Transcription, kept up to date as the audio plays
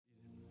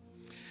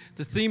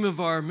The theme of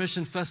our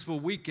Mission Festival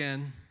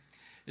weekend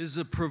is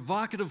a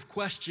provocative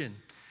question: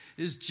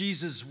 is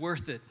Jesus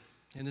worth it?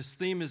 And this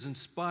theme is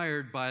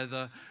inspired by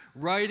the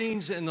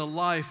writings and the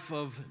life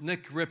of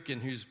Nik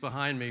Ripken, who's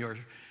behind me, our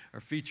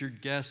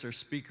featured guest, our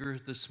speaker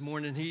this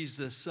morning. He's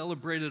the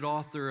celebrated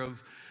author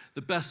of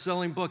the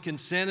best-selling book,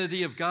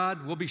 Insanity of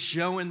God. We'll be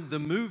showing the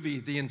movie,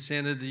 The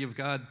Insanity of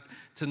God,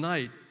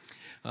 tonight.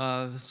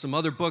 Some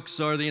other books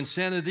are The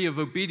Insanity of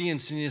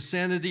Obedience and The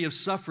Insanity of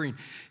Suffering.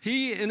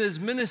 He and his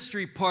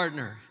ministry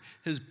partner,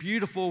 his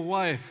beautiful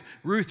wife,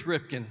 Ruth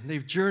Ripken,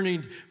 they've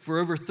journeyed for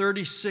over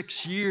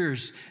 36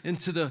 years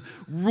into the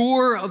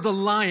roar of the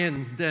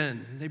lion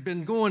den. They've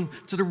been going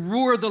to the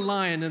roar of the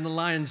lion in the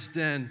lion's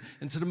den,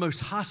 into the most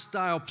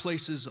hostile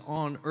places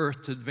on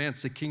earth to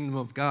advance the kingdom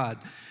of God.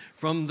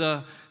 From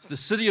the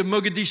city of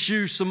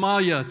Mogadishu,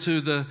 Somalia, to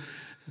the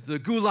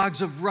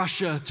gulags of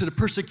Russia, to the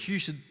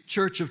persecuted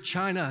church of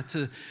China,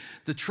 to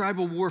the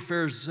tribal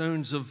warfare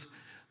zones of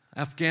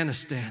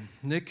Afghanistan.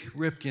 Nik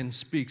Ripken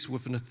speaks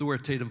with an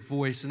authoritative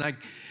voice. And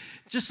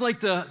just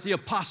like the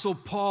Apostle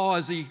Paul,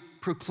 as he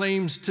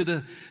proclaims to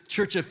the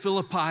church at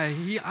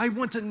Philippi, I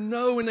want to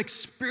know and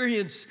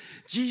experience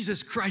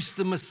Jesus Christ,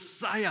 the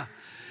Messiah.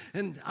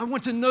 And I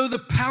want to know the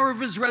power of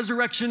his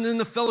resurrection and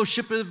the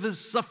fellowship of his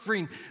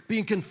suffering,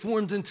 being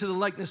conformed into the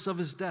likeness of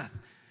his death.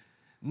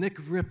 Nik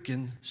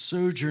Ripken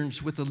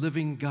sojourns with the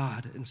living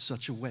God in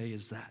such a way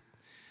as that.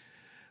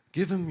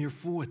 Give him your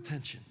full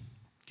attention.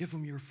 Give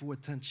him your full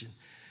attention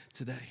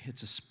today.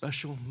 It's a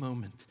special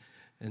moment.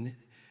 And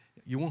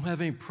you won't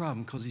have any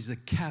problem because he's a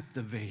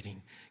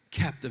captivating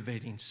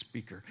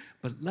speaker.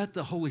 But let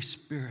the Holy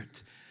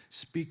Spirit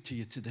speak to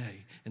you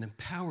today and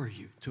empower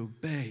you to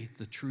obey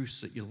the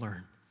truths that you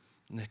learn.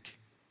 Nik.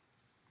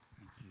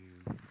 Thank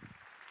you.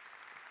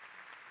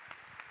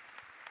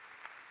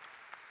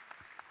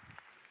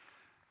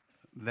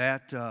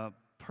 That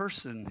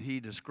person he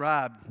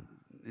described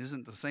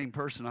isn't the same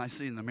person I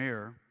see in the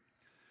mirror.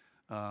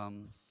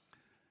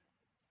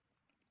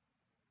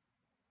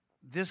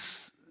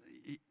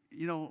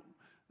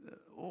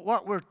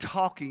 What we're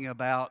talking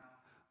about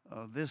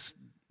this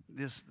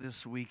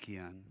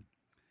weekend,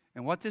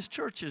 and what this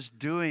church is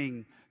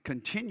doing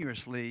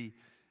continuously,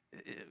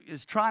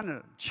 is trying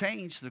to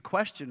change the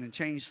question and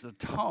change the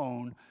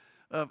tone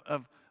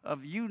of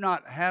you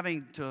not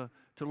having to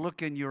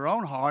look in your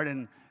own heart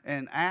and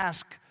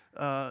ask,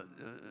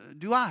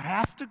 do I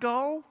have to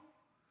go?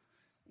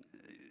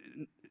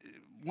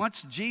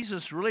 Once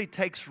Jesus really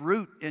takes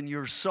root in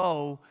your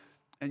soul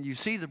and you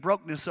see the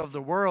brokenness of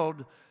the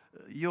world,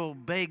 you'll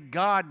beg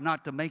God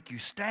not to make you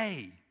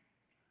stay.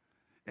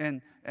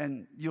 And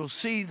you'll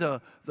see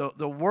the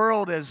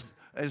world as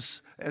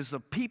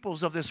the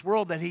peoples of this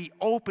world that he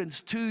opens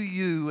to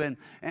you.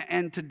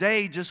 And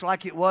today, just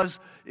like it was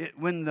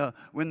when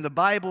the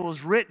Bible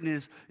was written,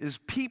 is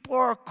people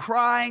are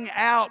crying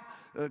out,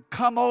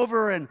 come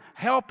over and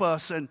help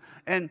us. And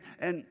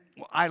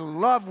I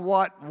love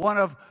what one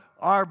of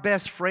our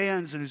best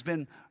friends, and who's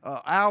been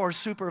our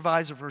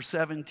supervisor for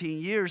 17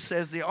 years,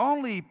 says the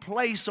only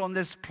place on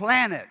this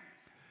planet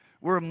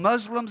where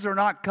Muslims are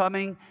not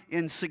coming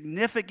in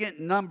significant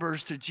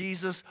numbers to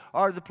Jesus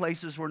are the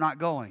places we're not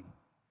going.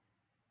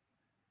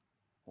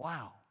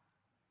 Wow.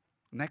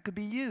 And that could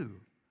be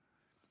you.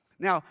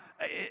 Now,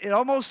 it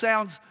almost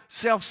sounds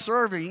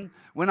self-serving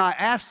when I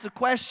ask the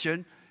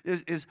question,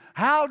 is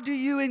how do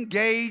you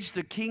engage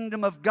the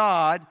kingdom of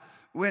God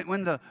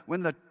when the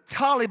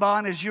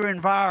Taliban is your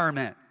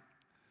environment?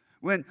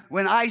 When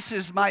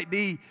ISIS might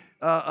be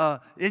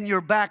in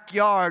your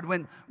backyard,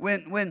 when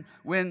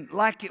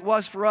like it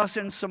was for us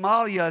in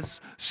Somalia,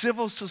 as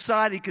civil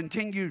society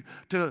continued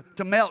to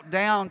melt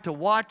down, to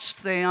watch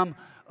them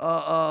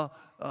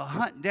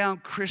hunt down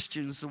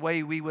Christians the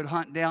way we would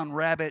hunt down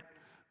rabid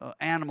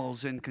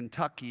animals in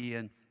Kentucky,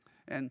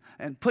 and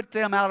put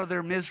them out of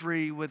their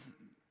misery with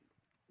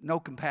no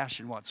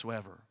compassion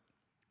whatsoever.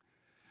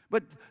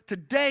 But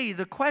today,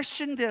 the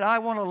question that I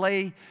want to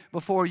lay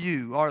before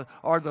you,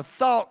 or the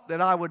thought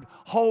that I would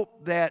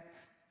hope that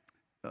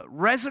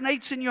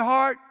resonates in your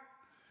heart,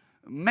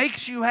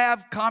 makes you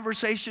have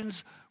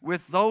conversations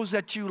with those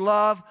that you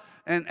love,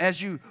 and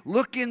as you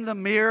look in the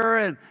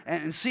mirror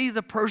and see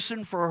the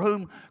person for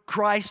whom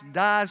Christ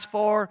dies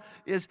for,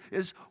 is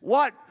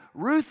what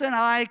Ruth and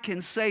I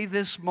can say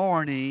this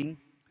morning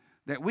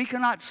that we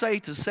cannot say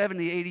to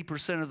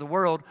 70-80% of the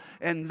world,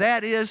 and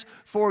that is,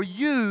 for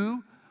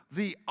you,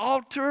 the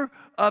altar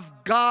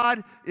of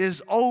God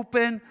is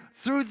open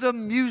through the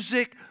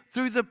music,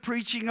 through the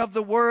preaching of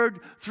the word,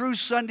 through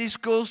Sunday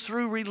schools,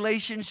 through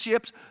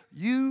relationships.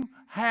 You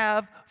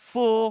have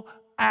full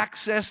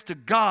access to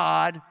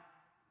God.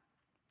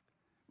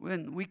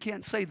 When we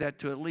can't say that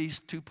to at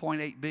least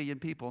 2.8 billion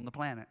people on the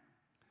planet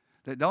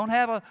that don't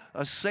have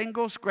a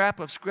single scrap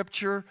of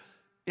scripture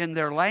in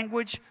their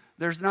language.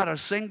 There's not a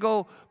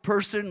single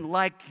person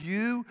like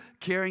you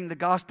carrying the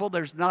gospel.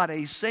 There's not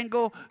a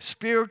single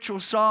spiritual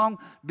song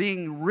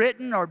being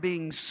written or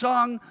being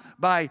sung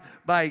by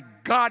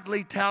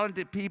godly,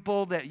 talented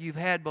people that you've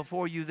had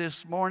before you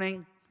this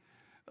morning.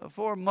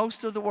 For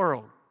most of the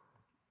world,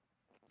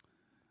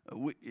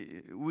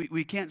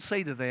 we can't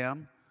say to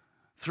them,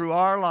 through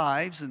our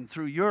lives and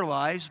through your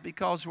lives,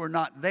 because we're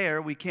not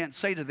there, we can't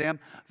say to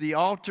them, the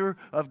altar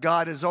of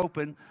God is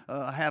open,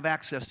 have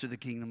access to the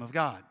kingdom of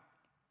God.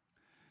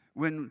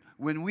 When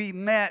we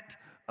met,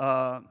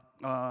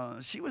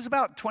 she was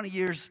about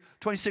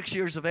 26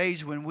 years of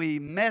age when we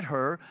met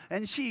her,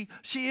 and she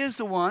is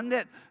the one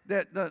that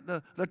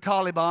the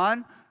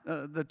Taliban,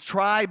 the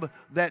tribe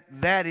that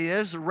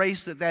is, the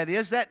race that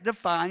is, that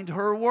defined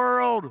her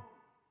world.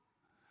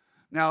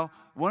 Now,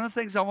 one of the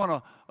things I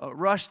want to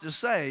rush to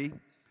say,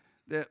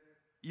 that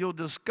you'll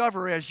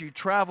discover as you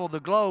travel the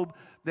globe,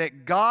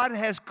 that God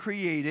has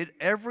created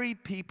every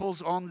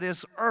peoples on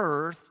this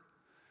earth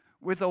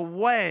with a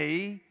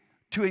way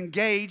to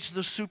engage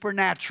the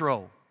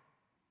supernatural.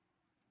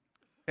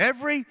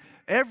 Every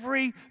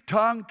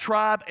tongue,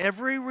 tribe,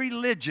 every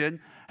religion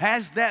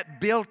has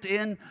that built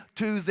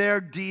into their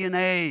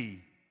DNA.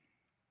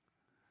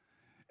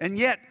 And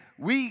yet,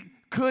 we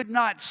could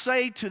not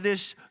say to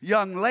this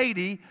young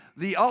lady,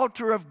 the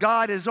altar of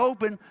God is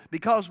open,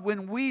 because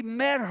when we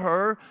met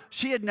her,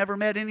 she had never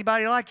met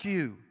anybody like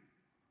you.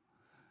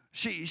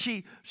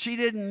 She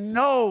didn't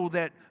know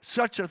that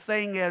such a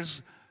thing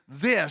as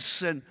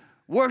this and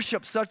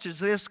worship such as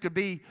this could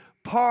be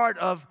part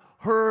of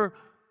her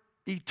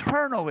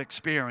eternal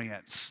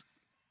experience.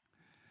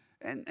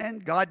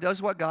 And God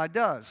does what God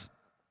does.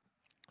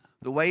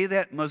 The way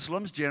that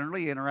Muslims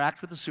generally interact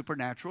with the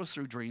supernatural is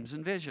through dreams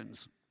and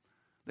visions.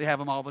 They have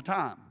them all the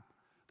time.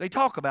 They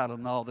talk about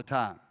them all the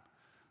time.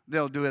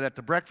 They'll do it at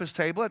the breakfast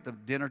table, at the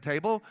dinner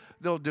table.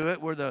 They'll do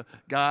it where the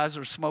guys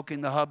are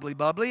smoking the hubbly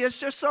bubbly. It's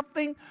just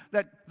something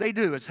that they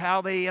do. It's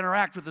how they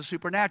interact with the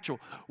supernatural.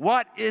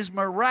 What is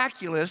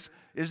miraculous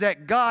is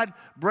that God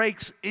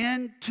breaks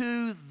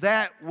into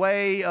that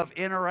way of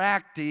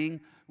interacting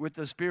with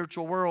the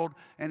spiritual world,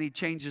 and He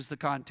changes the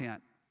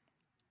content.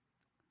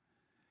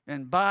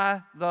 And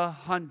by the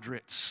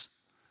hundreds,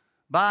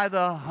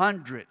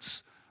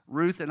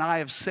 Ruth and I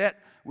have sat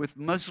with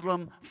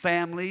Muslim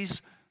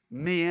families,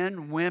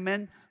 men,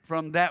 women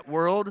from that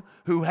world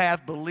who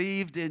have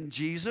believed in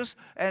Jesus,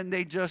 and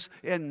they just,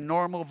 in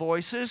normal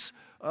voices,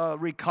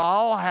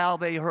 recall how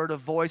they heard a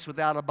voice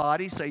without a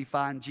body say,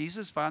 find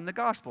Jesus, find the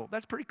gospel.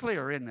 That's pretty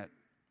clear, isn't it?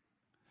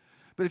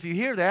 But if you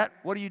hear that,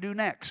 what do you do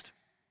next?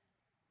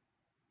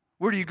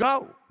 Where do you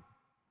go?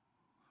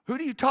 Who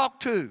do you talk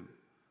to?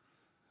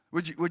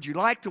 Would you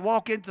like to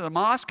walk into the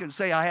mosque and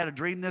say, I had a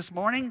dream this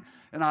morning,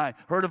 and I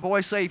heard a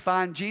voice say,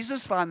 find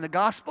Jesus, find the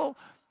gospel?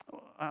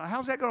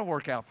 How's that going to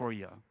work out for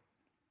you?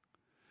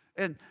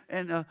 And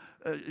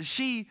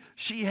she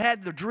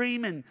had the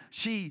dream, and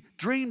she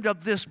dreamed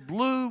of this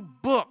blue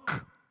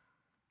book.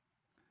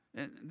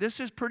 And this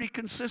is pretty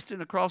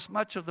consistent across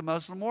much of the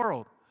Muslim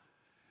world.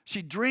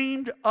 She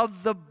dreamed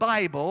of the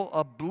Bible,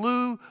 a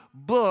blue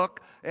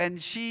book,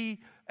 and she,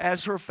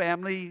 as her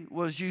family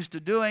was used to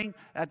doing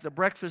at the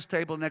breakfast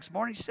table the next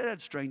morning, she said,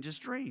 that's the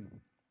strangest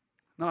dream.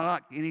 Not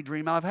like any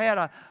dream I've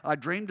had. I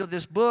dreamed of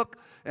this book,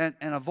 and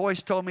a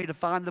voice told me to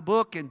find the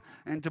book and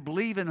to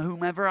believe in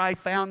whomever I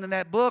found in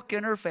that book.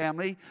 And her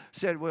family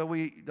said, well,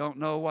 we don't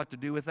know what to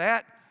do with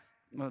that.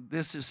 Well,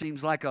 this just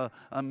seems like a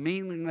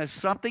meaningless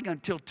something,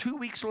 until 2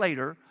 weeks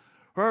later,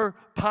 her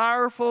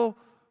powerful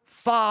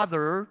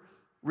father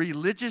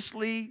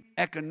religiously,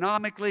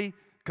 economically,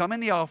 come in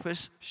the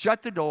office,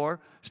 shut the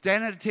door,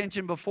 stand at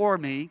attention before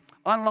me,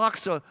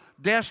 unlocks a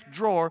desk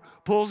drawer,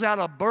 pulls out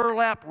a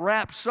burlap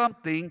wrap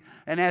something,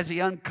 and as he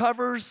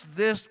uncovers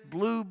this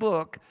blue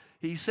book,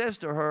 he says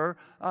to her,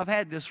 I've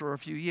had this for a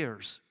few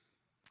years.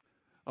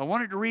 I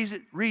wanted to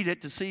read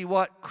it to see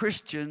what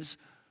Christians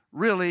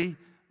really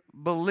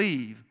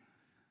believe.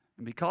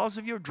 And because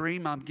of your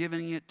dream, I'm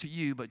giving it to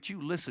you, but you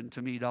listen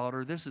to me,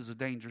 daughter. This is a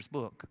dangerous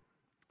book.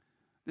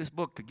 This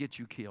book could get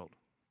you killed.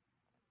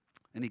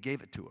 And he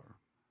gave it to her.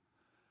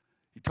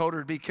 He told her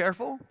to be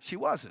careful. She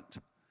wasn't.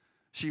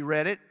 She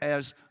read it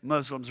as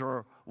Muslims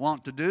are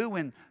wont to do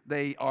when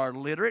they are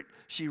literate.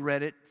 She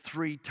read it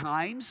 3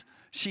 times.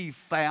 She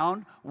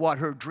found what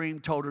her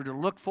dream told her to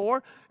look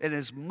for. And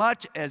as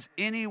much as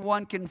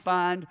anyone can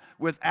find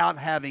without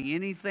having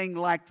anything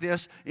like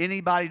this,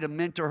 anybody to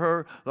mentor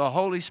her, the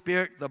Holy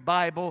Spirit, the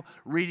Bible,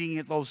 reading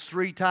it those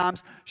 3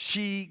 times,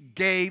 she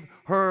gave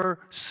her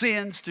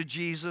sins to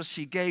Jesus.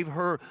 She gave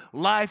her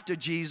life to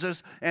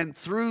Jesus. And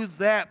through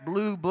that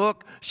blue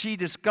book, she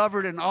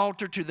discovered an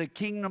altar to the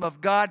kingdom of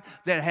God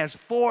that has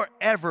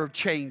forever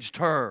changed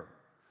her.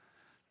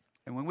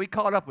 And when we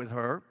caught up with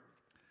her,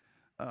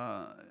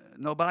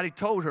 nobody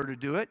told her to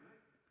do it.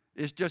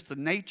 It's just the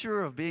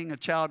nature of being a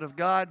child of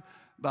God.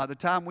 By the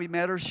time we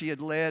met her, she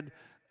had led,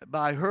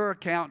 by her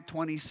account,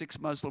 26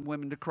 Muslim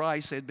women to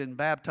Christ, had been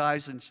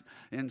baptized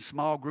in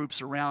small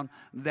groups around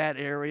that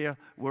area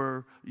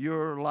where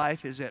your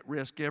life is at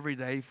risk every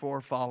day for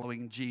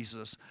following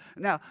Jesus.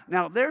 Now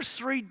there's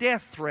 3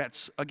 death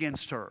threats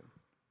against her.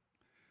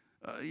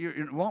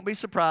 You won't be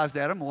surprised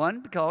at them. One,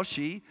 because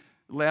she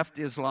left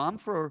Islam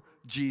for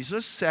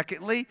Jesus.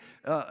 Secondly,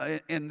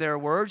 in their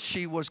words,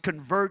 she was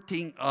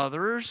converting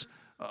others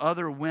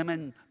other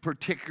women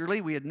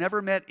particularly. We had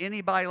never met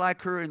anybody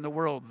like her in the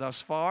world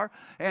thus far.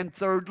 And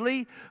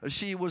thirdly,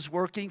 she was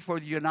working for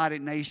the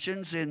United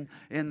Nations in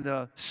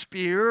the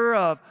sphere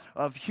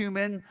of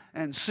human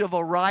and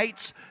civil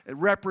rights,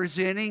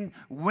 representing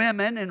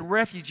women in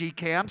refugee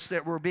camps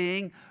that were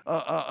being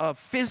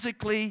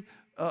physically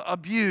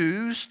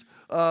abused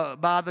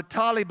by the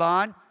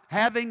Taliban,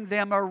 having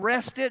them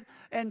arrested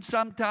and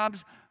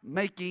sometimes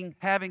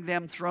having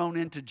them thrown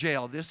into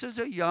jail. This is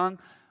a young,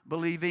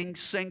 believing,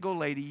 single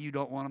lady you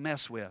don't want to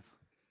mess with.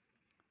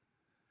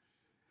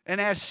 And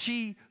as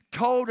she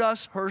told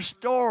us her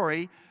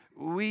story,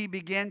 we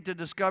began to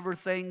discover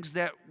things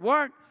that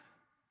weren't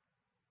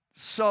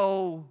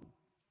so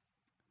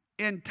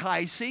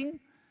enticing,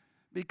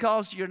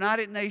 because the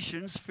United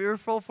Nations,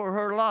 fearful for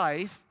her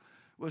life,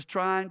 was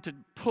trying to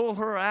pull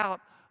her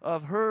out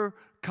of her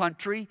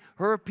country,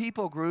 her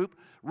people group,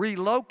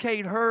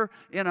 relocate her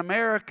in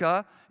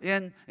America,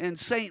 in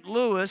St.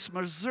 Louis,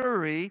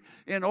 Missouri,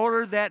 in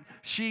order that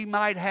she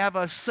might have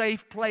a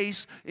safe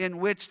place in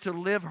which to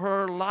live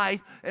her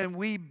life. And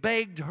we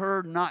begged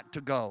her not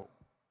to go.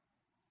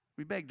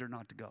 We begged her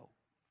not to go.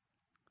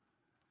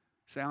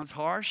 Sounds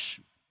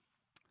harsh.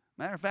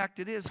 Matter of fact,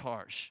 it is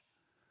harsh.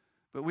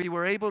 But we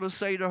were able to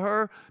say to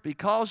her,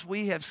 because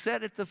we have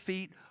sat at the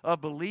feet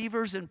of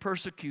believers in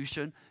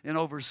persecution in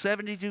over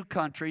 72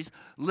 countries,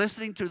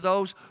 listening to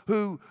those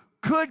who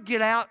could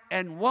get out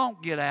and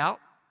won't get out,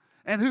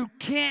 and who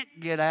can't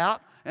get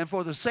out, and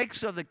for the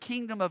sakes of the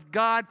kingdom of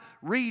God,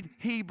 read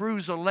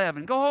Hebrews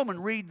 11. Go home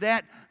and read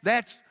that.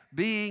 That's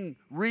being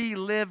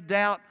relived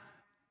out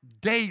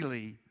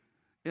daily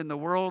in the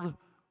world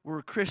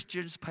where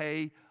Christians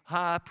pay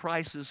high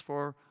prices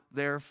for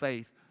their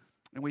faith.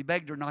 And we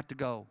begged her not to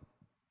go.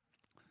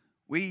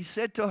 We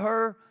said to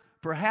her,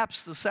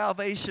 perhaps the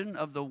salvation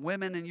of the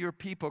women in your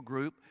people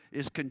group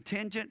is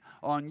contingent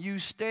on you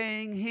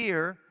staying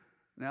here.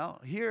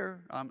 Now, here,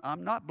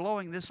 I'm not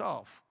blowing this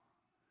off.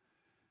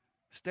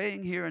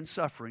 Staying here and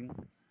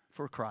suffering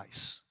for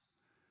Christ.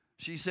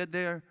 She said,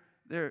 they're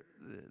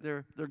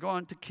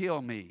going to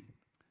kill me.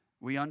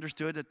 We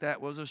understood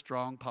that was a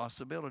strong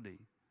possibility.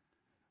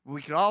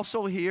 We could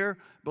also hear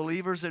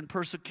believers in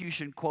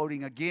persecution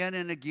quoting again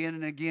and again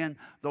and again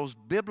those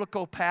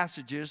biblical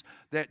passages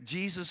that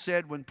Jesus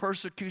said, when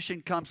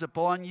persecution comes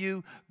upon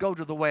you, go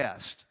to the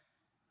West.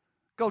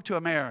 Go to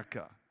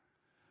America.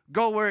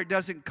 Go where it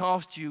doesn't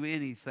cost you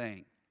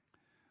anything.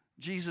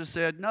 Jesus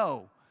said,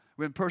 no.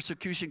 When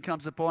persecution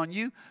comes upon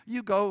you,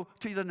 you go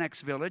to the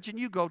next village, and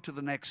you go to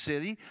the next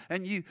city,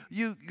 and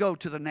you go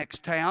to the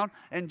next town.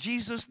 And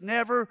Jesus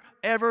never,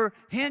 ever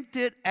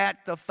hinted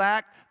at the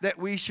fact that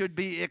we should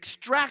be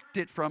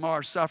extracted from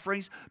our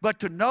sufferings, but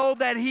to know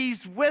that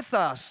He's with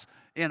us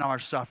in our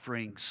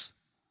sufferings.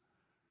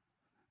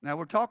 Now,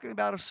 we're talking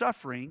about a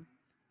suffering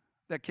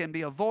that can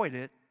be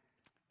avoided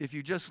if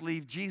you just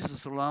leave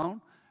Jesus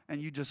alone and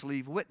you just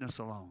leave witness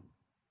alone.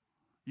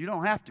 You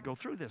don't have to go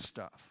through this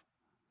stuff.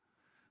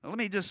 Now, let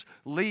me just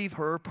leave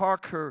her,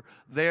 park her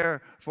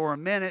there for a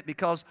minute,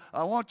 because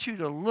I want you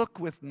to look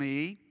with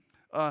me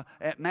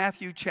at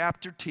Matthew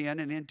chapter 10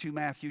 and into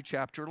Matthew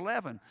chapter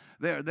 11.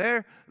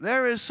 There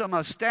is some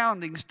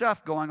astounding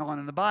stuff going on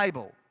in the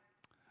Bible.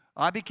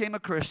 I became a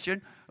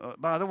Christian.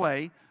 By the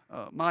way,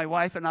 my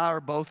wife and I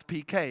are both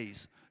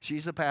PKs.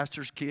 She's a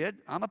pastor's kid.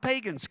 I'm a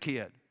pagan's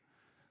kid.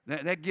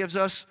 That gives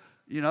us,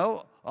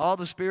 all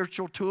the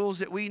spiritual tools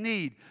that we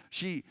need.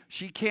 She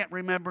can't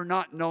remember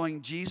not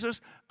knowing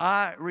Jesus.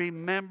 I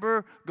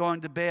remember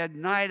going to bed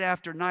night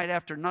after night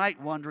after night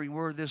wondering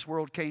where this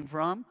world came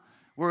from,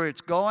 where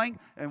it's going,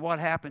 and what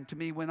happened to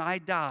me when I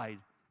died.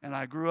 And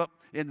I grew up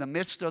in the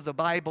midst of the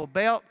Bible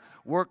Belt,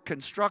 worked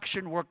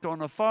construction, worked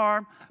on a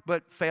farm,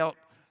 but felt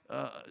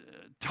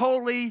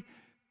totally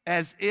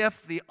as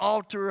if the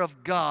altar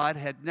of God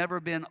had never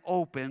been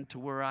opened to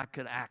where I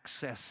could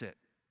access it.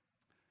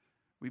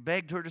 We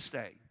begged her to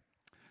stay.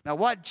 Now,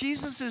 what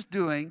Jesus is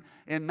doing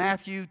in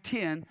Matthew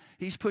 10,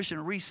 He's pushing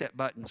a reset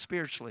button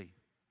spiritually.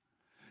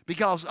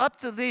 Because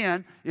up to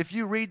then, if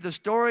you read the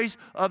stories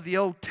of the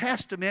Old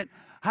Testament,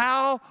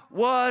 how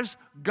was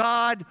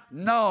God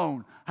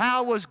known?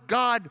 How was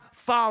God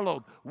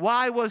followed?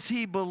 Why was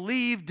He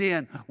believed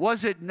in?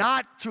 Was it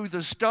not through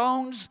the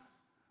stones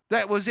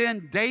that was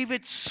in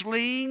David's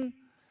sling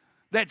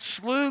that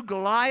slew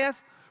Goliath?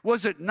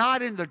 Was it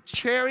not in the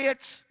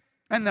chariots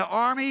and the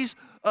armies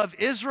of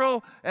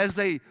Israel as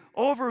they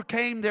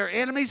overcame their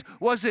enemies?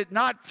 Was it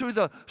not through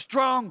the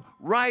strong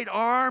right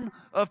arm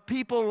of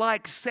people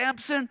like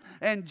Samson?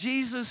 And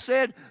Jesus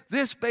said,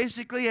 this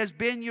basically has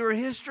been your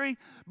history,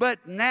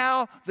 but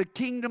now the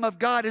kingdom of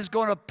God is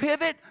going to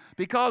pivot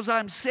because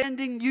I'm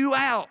sending you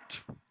out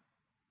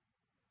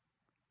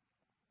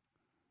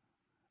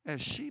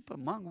as sheep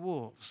among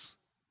wolves.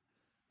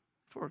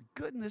 For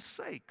goodness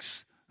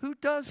sakes, who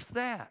does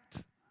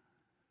that?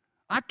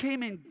 I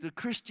came into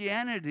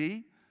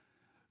Christianity,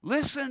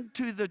 listened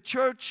to the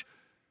church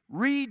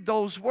read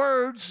those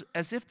words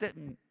as if that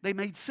they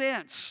made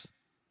sense.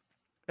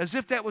 As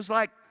if that was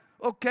like,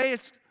 okay,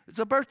 it's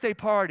a birthday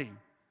party.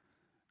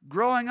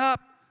 Growing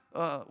up,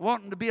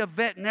 wanting to be a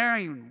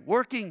veterinarian,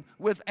 working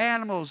with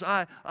animals.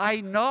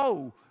 I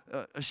know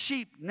a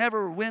sheep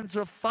never wins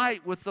a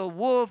fight with a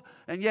wolf,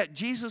 and yet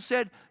Jesus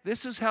said,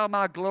 this is how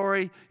my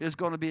glory is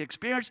going to be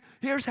experienced.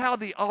 Here's how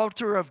the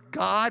altar of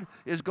God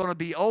is going to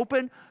be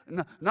open.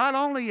 Not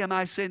only am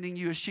I sending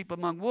you as sheep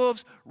among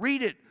wolves,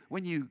 read it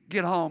when you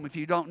get home if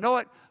you don't know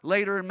it.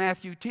 Later in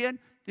Matthew 10,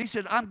 he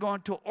said, I'm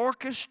going to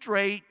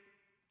orchestrate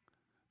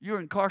your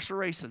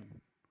incarceration.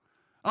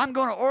 I'm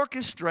going to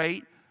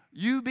orchestrate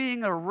you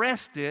being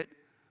arrested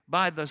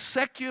by the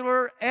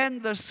secular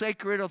and the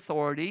sacred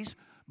authorities,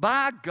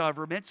 by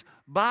governments,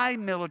 by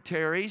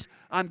militaries.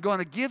 I'm going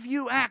to give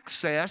you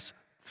access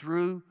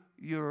through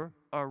your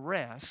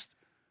arrest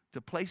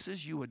to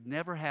places you would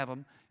never have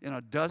them in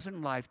a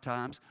dozen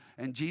lifetimes.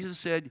 And Jesus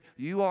said,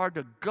 you are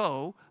to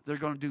go. They're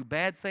going to do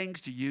bad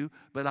things to you,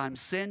 but I'm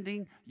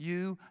sending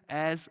you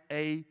as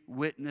a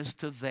witness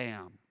to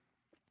them.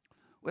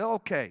 Well,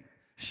 okay,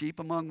 sheep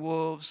among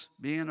wolves,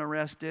 being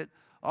arrested,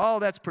 all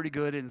that's pretty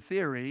good in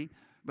theory,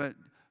 but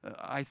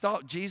I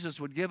thought Jesus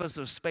would give us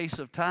a space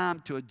of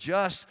time to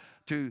adjust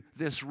to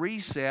this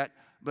reset,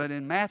 but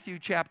in Matthew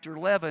chapter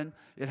 11,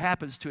 it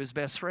happens to his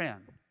best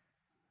friend.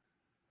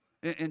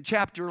 In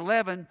chapter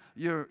 11,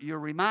 you're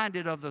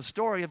reminded of the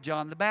story of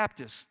John the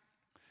Baptist.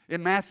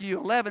 In Matthew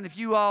 11, if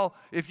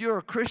you're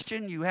a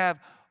Christian, you have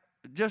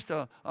just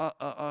a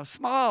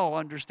small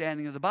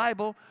understanding of the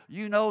Bible,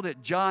 you know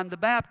that John the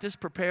Baptist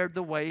prepared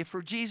the way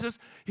for Jesus.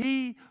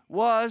 He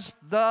was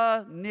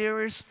the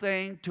nearest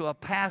thing to a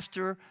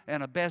pastor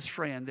and a best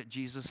friend that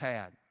Jesus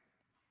had.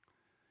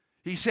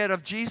 He said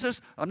of Jesus,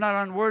 I'm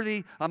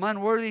unworthy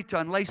to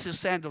unlace his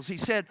sandals. He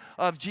said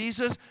of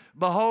Jesus,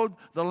 behold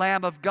the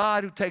Lamb of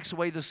God who takes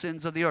away the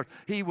sins of the earth.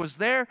 He was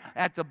there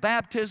at the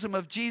baptism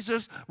of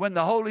Jesus when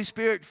the Holy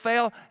Spirit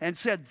fell and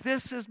said,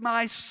 this is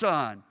my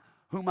Son,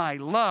 whom I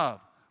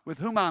love, with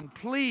whom I'm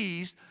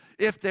pleased.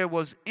 If there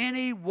was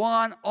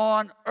anyone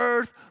on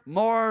earth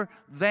more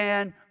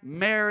than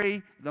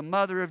Mary, the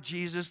mother of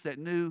Jesus, that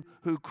knew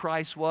who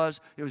Christ was,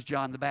 it was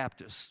John the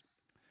Baptist.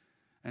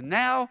 And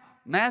now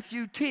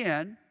Matthew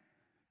 10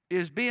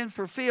 is being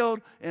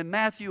fulfilled in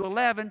Matthew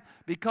 11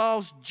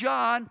 because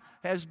John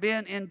has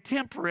been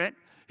intemperate.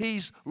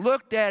 He's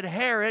looked at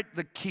Herod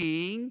the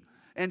king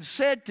and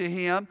said to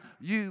him,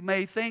 you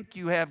may think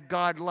you have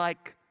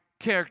godlike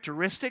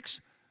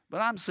characteristics,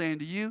 but I'm saying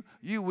to you,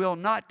 you will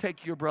not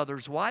take your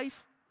brother's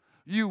wife.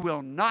 You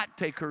will not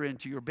take her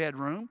into your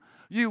bedroom.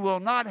 You will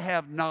not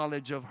have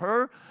knowledge of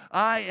her.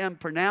 I am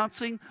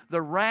pronouncing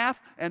the wrath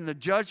and the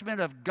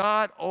judgment of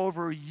God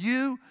over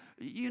you.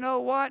 You know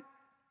what?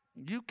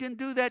 You can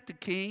do that to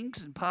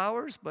kings and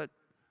powers, but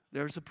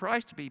there's a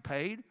price to be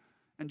paid,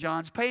 and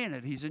John's paying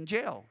it. He's in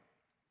jail.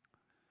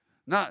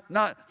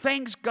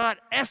 Things got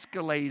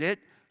escalated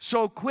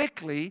so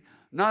quickly.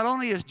 Not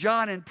only is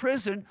John in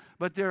prison,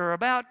 but they're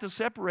about to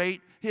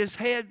separate his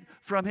head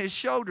from his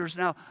shoulders.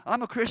 Now,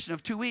 I'm a Christian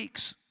of 2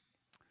 weeks.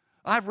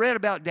 I've read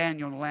about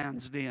Daniel in the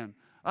lion's den.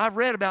 I've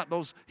read about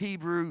those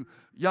Hebrew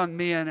young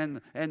men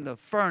and the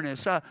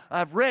furnace.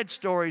 I've read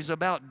stories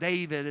about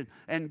David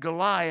and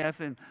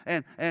Goliath.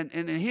 And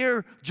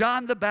here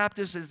John the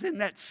Baptist is in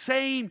that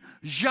same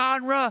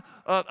genre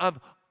of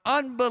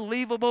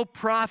unbelievable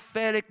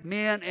prophetic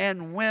men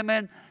and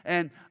women.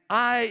 And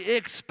I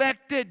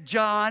expected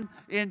John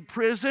in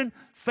prison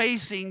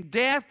facing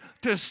death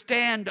to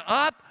stand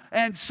up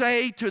and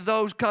say to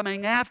those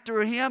coming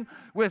after him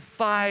with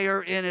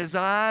fire in his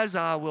eyes,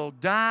 I will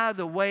die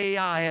the way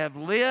I have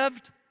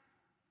lived.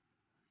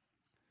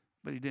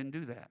 But he didn't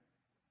do that.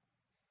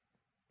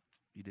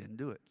 He didn't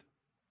do it.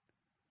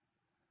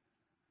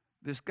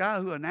 This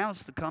guy who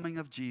announced the coming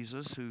of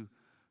Jesus, who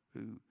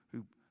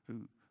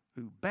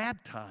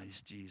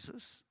baptized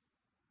Jesus,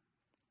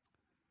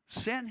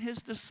 sent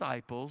his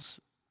disciples,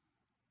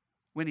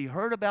 when he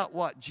heard about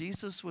what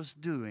Jesus was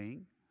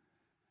doing,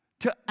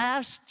 to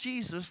ask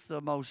Jesus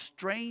the most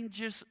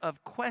strangest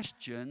of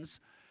questions.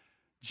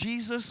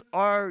 Jesus,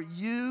 are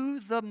you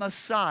the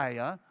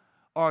Messiah?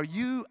 Are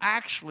you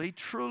actually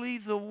truly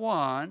the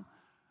one?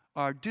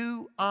 Or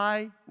do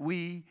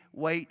we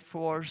wait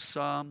for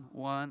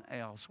someone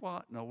else?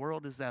 What in the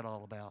world is that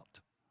all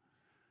about?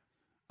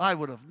 I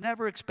would have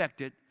never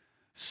expected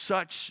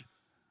such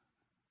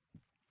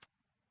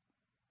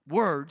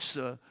words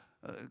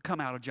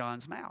come out of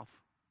John's mouth.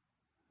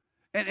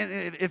 And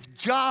if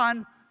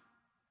John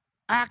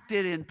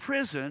acted in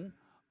prison,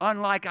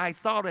 unlike I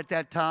thought at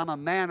that time a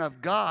man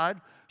of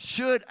God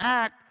should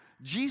act,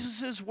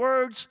 Jesus'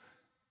 words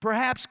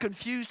perhaps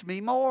confused me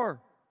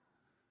more.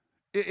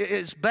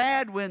 It's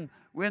bad when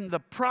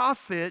the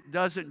prophet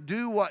doesn't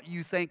do what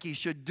you think he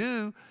should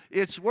do.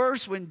 It's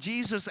worse when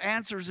Jesus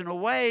answers in a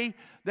way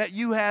that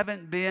you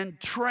haven't been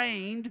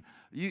trained,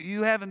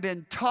 you haven't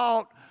been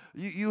taught,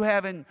 you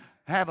haven't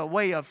have a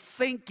way of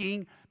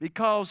thinking,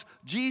 because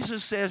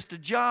Jesus says to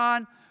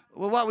John,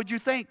 well, what would you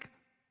think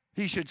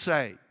he should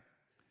say?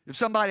 If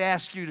somebody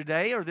asks you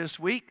today or this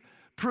week,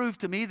 prove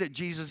to me that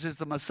Jesus is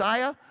the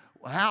Messiah,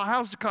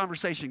 how's the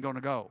conversation going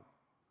to go?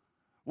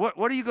 What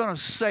are you going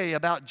to say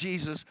about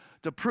Jesus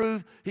to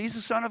prove he's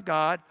the Son of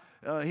God,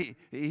 what are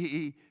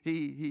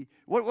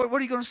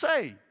you going to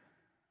say?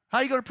 How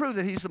are you going to prove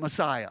that he's the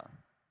Messiah?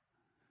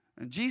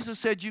 And Jesus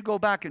said, you go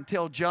back and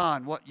tell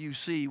John what you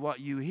see, what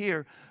you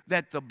hear,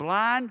 that the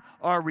blind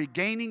are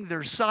regaining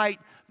their sight,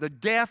 the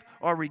deaf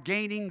are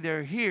regaining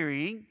their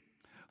hearing,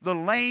 the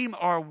lame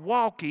are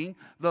walking,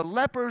 the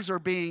lepers are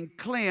being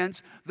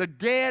cleansed, the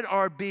dead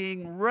are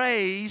being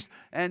raised,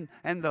 and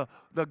the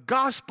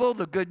gospel,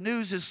 the good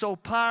news is so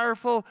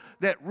powerful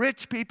that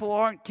rich people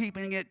aren't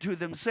keeping it to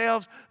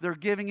themselves, they're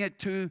giving it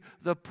to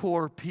the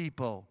poor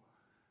people.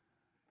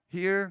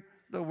 Hear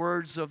the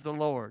words of the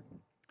Lord.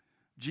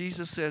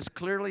 Jesus says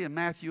clearly in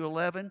Matthew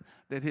 11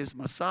 that his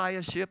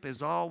messiahship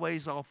is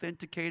always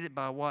authenticated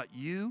by what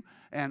you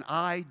and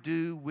I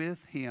do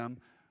with him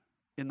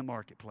in the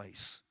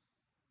marketplace.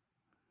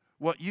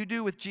 What you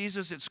do with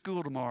Jesus at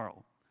school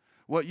tomorrow.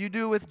 What you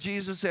do with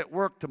Jesus at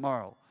work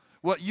tomorrow.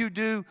 What you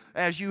do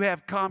as you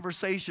have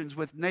conversations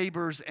with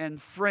neighbors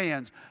and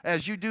friends,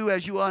 as you do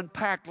as you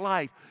unpack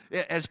life,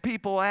 as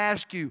people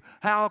ask you,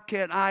 how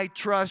can I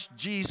trust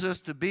Jesus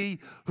to be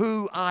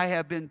who I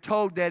have been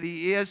told that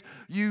he is?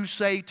 You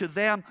say to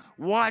them,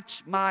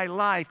 watch my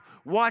life,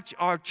 watch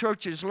our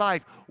church's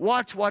life,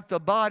 watch what the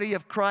body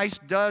of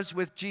Christ does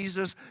with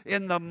Jesus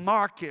in the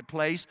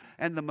marketplace,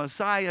 and the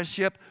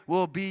messiahship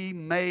will be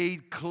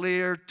made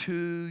clear to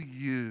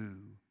you.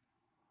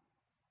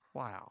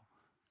 Wow.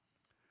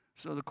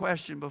 So the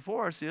question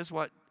before us is,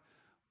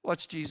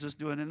 what's Jesus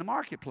doing in the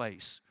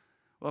marketplace?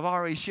 Well, I've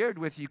already shared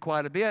with you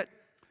quite a bit,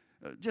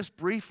 just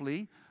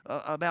briefly,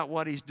 about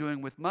what he's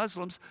doing with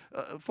Muslims.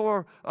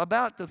 For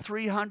about the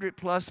 300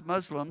 plus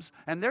Muslims,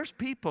 and there's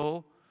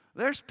people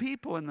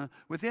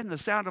within the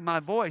sound of my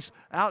voice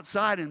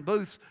outside in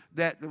booths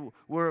that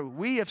where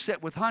we have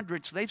sat with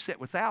hundreds, they've sat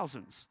with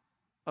thousands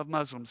of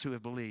Muslims who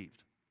have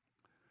believed.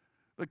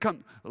 A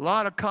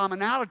lot of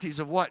commonalities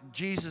of what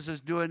Jesus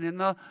is doing in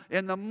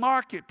the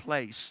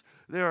marketplace.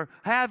 They're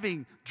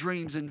having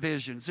dreams and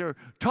visions. They're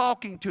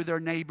talking to their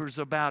neighbors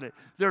about it.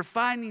 They're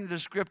finding the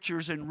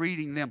scriptures and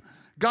reading them.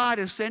 God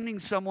is sending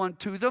someone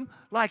to them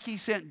like he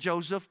sent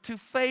Joseph to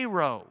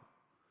Pharaoh,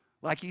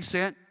 like he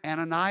sent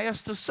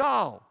Ananias to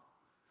Saul,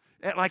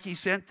 like he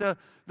sent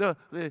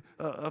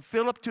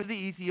Philip to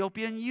the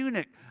Ethiopian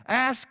eunuch,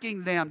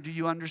 asking them, do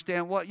you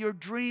understand what you're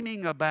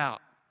dreaming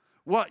about,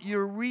 what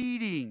you're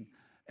reading?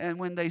 And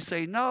when they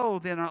say no,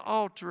 then an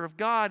altar of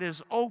God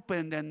is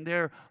opened and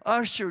they're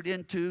ushered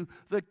into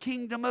the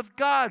kingdom of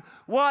God.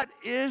 What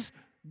is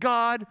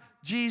God,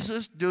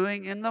 Jesus,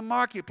 doing in the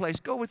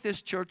marketplace? Go with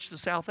this church to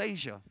South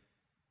Asia.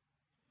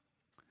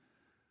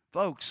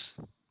 Folks,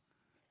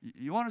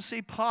 you want to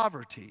see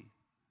poverty?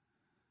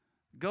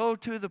 Go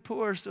to the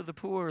poorest of the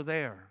poor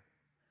there.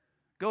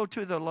 Go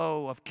to the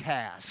low of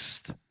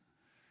caste.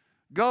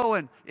 Go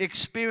and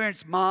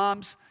experience,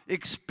 moms,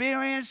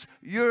 experience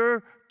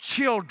your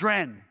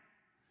children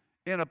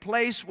in a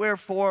place where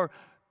for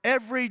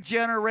every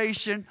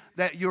generation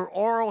that your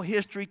oral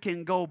history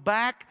can go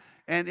back,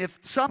 and if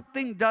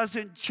something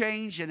doesn't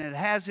change, and it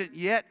hasn't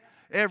yet,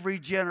 every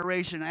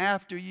generation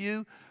after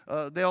you,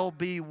 there'll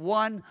be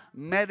one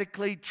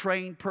medically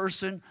trained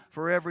person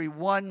for every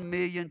 1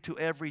 million to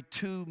every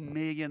 2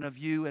 million of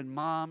you. And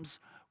moms,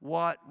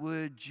 what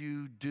would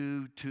you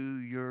do to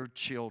your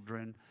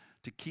children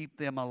to keep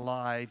them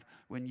alive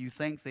when you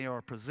think they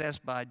are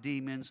possessed by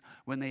demons,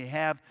 when they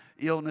have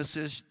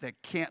illnesses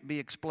that can't be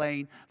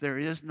explained? There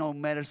is no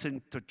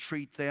medicine to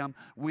treat them.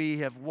 We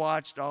have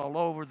watched all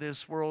over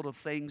this world of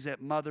things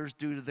that mothers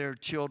do to their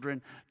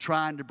children,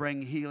 trying to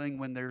bring healing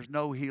when there's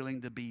no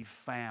healing to be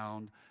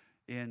found,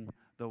 in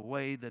the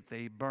way that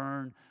they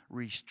burn,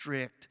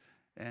 restrict,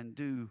 and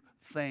do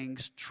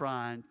things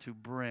trying to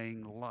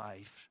bring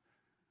life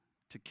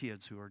to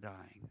kids who are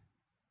dying.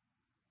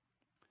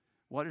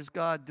 What is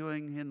God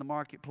doing in the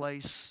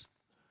marketplace?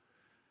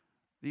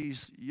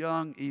 These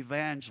young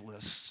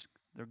evangelists,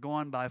 they're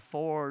going by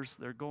 4s,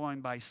 they're going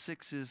by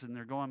 6s, and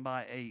they're going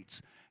by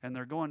 8s. And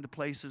they're going to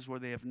places where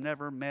they have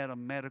never met a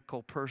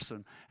medical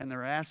person. And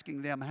they're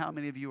asking them, how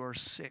many of you are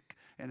sick?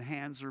 And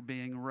hands are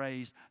being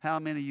raised. How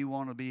many of you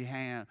want to be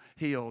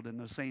healed? And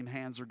the same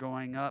hands are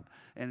going up.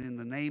 And in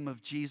the name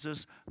of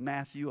Jesus,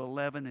 Matthew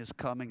 11 is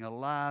coming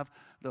alive.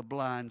 The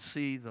blind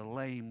see, the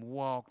lame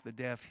walk, the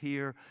deaf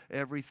hear.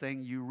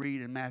 Everything you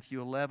read in Matthew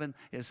 11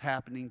 is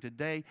happening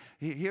today.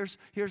 Here's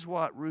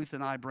what Ruth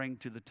and I bring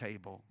to the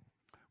table.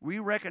 We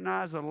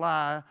recognize a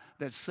lie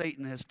that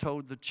Satan has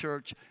told the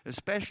church,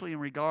 especially in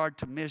regard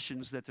to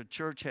missions that the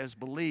church has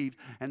believed,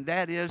 and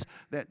that is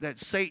that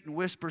Satan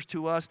whispers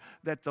to us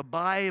that the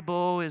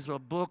Bible is a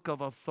book of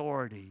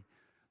authority.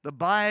 The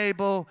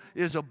Bible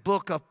is a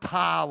book of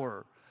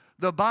power.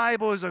 The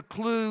Bible is a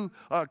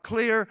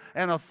clear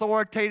and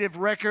authoritative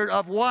record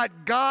of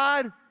what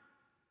God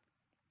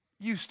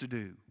used to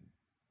do.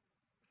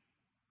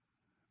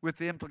 With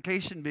the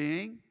implication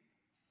being,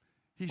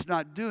 He's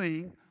not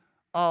doing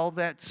all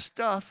that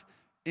stuff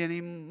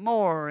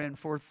anymore. And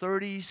for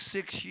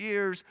 36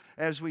 years,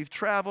 as we've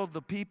traveled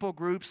the people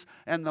groups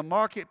and the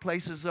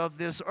marketplaces of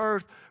this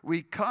earth,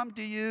 we come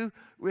to you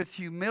with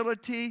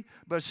humility,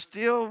 but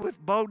still with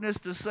boldness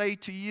to say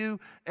to you,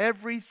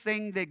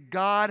 everything that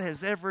God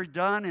has ever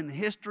done in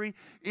history,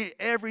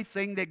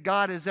 everything that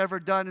God has ever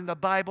done in the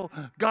Bible,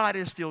 God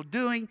is still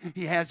doing.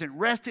 He hasn't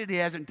rested. He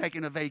hasn't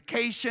taken a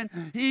vacation.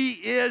 He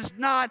is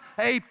not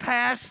a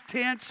past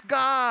tense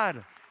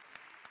God.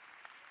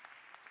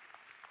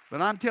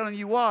 But I'm telling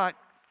you what,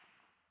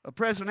 a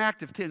present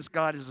active tense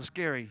God is a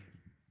scary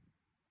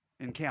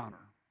encounter.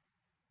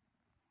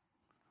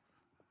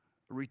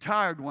 A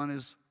retired one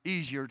is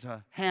easier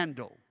to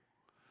handle.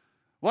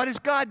 What is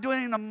God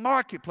doing in the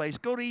marketplace?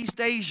 Go to East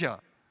Asia.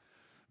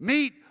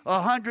 Meet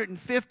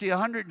 150,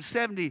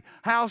 170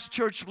 house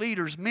church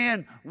leaders,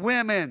 men,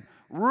 women,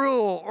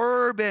 rural,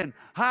 urban,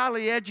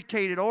 highly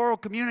educated, oral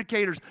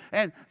communicators,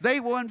 and they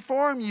will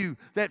inform you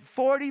that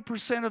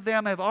 40% of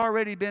them have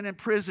already been in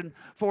prison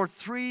for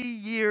 3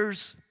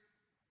 years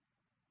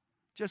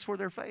just for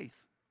their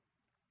faith.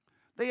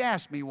 They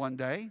asked me one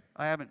day,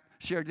 I haven't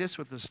shared this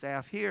with the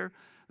staff here,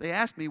 they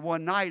asked me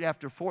one night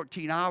after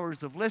 14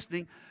 hours of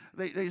listening,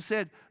 they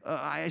said,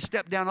 I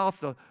stepped down off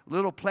the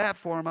little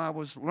platform I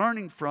was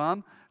learning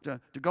from to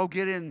go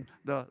get in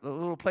the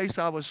little place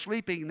I was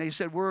sleeping. And they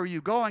said, where are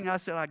you going? I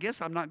said, I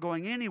guess I'm not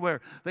going anywhere.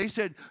 They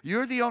said,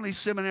 you're the only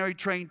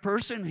seminary-trained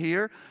person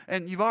here,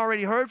 and you've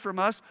already heard from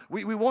us.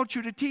 We want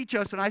you to teach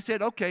us. And I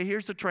said, okay,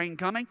 here's the train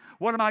coming.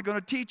 What am I going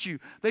to teach you?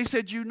 They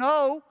said, you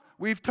know,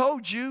 we've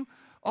told you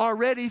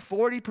already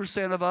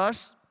 40% of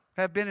us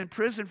have been in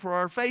prison for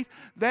our faith.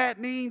 That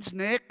means,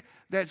 Nick,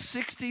 that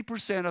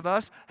 60% of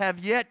us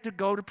have yet to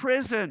go to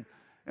prison.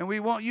 And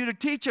we want you to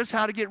teach us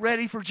how to get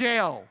ready for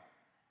jail.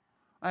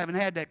 I haven't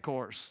had that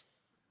course.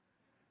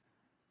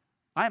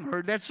 I haven't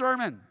heard that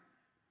sermon.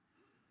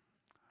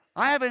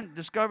 I haven't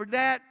discovered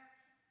that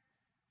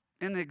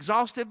in the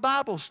exhaustive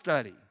Bible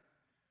study.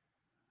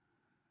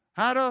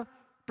 How to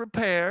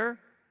prepare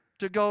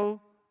to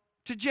go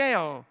to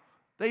jail.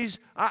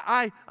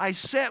 I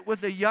sat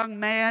with a young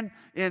man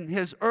in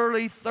his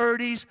early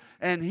 30s,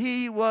 and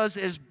he was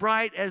as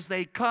bright as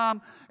they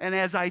come. And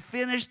as I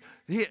finished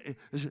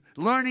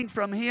learning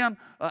from him,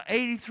 an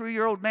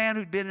 83-year-old man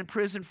who'd been in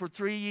prison for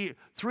three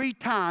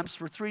times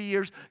for 3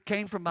 years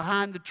came from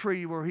behind the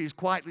tree where he's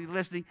quietly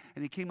listening,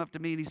 and he came up to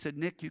me and he said,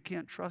 Nick, you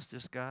can't trust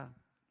this guy.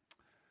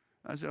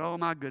 I said, oh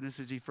my goodness,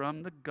 is he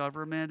from the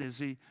government? Is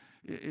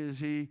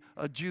he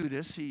a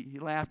Judas? He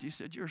laughed. He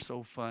said, you're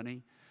so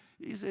funny.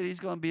 He said he's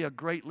going to be a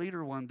great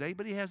leader one day,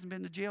 but he hasn't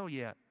been to jail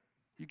yet.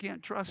 You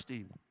can't trust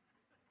him.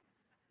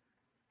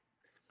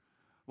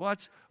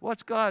 What's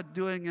God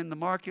doing in the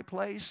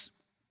marketplace?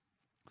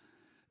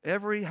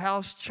 Every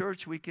house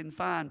church we can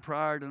find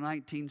prior to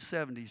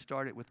 1970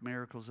 started with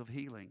miracles of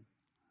healing.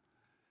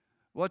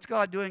 What's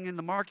God doing in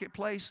the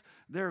marketplace?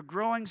 They're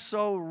growing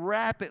so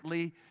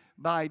rapidly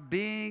by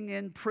being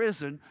in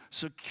prison.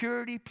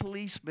 Security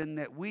policemen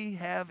that we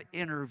have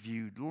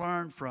interviewed,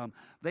 learned from,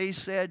 they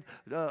said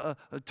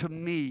to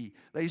me,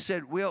 they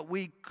said, well,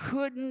 we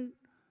couldn't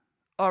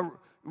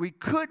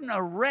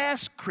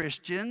arrest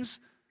Christians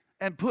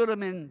and put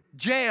them in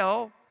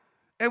jail,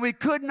 and we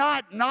could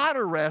not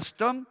arrest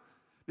them,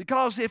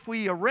 because if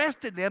we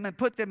arrested them and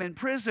put them in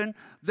prison,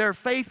 their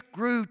faith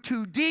grew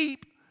too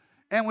deep,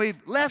 and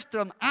we've left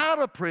them out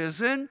of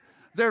prison,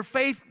 their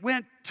faith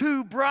went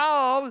too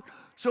broad,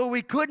 so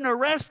we couldn't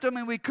arrest them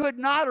and we could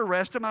not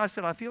arrest them. I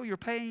said, I feel your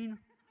pain.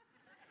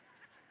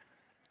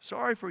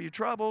 Sorry for your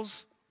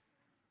troubles.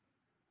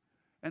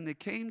 And they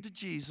came to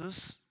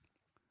Jesus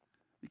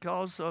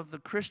because of the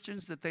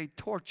Christians that they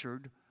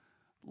tortured,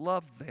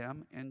 loved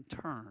them in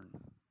turn.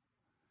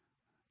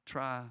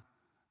 Try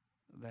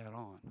that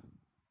on.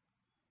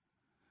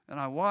 And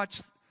I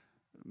watched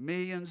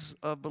millions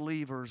of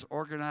believers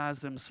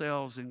organize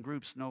themselves in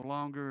groups no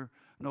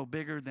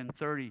bigger than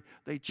 30.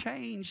 They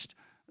changed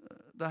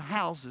the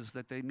houses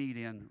that they meet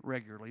in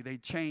regularly. They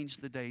change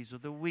the days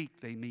of the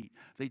week they meet.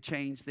 They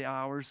change the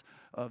hours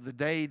of the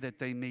day that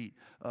they meet.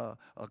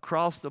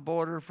 Across the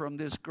border from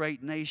this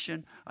great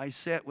nation, I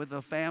sat with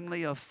a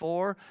family of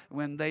 4.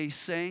 When they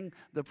sang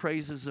the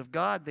praises of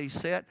God, they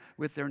sat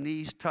with their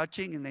knees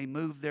touching, and they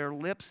moved their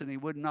lips, and they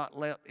would not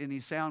let any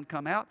sound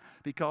come out,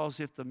 because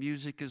if the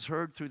music is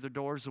heard through the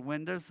doors and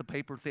windows, the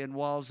paper-thin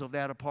walls of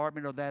that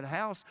apartment or that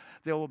house,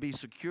 there will be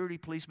security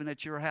policemen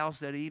at your house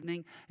that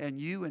evening, and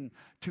you and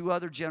 2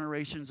 other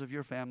generations of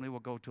your family will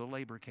go to a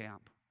labor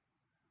camp.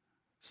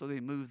 So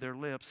they move their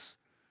lips.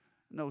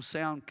 No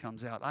sound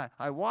comes out.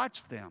 I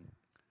watched them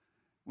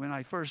when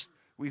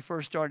we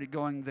first started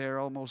going there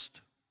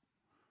almost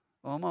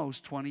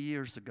 20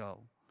 years ago.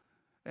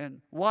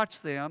 and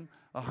watched them,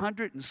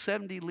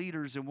 170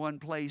 leaders in one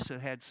place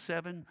that had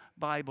 7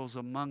 Bibles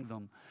among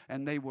them.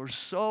 And they were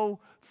so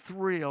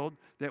thrilled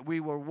that we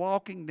were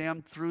walking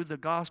them through the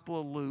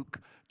Gospel of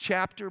Luke,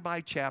 chapter by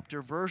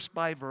chapter, verse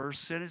by verse,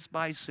 sentence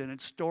by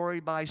sentence,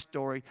 story by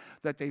story,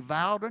 that they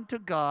vowed unto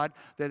God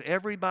that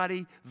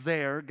everybody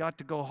there got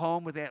to go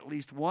home with at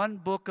least one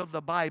book of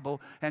the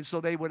Bible. And so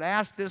they would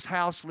ask this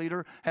house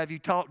leader, have you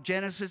taught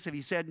Genesis? If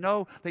he said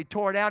no, they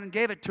tore it out and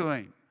gave it to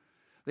him.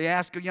 They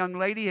asked a young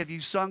lady, have you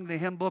sung the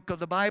hymn book of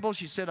the Bible?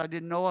 She said, I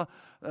didn't know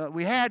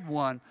we had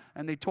one.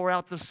 And they tore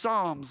out the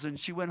Psalms, and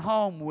she went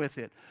home with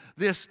it.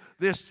 This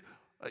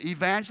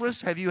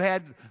evangelist, have you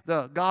had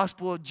the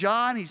Gospel of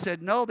John? He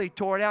said, no. They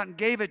tore it out and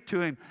gave it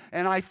to him.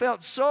 And I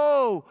felt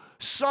so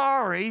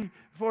sorry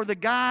for the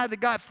guy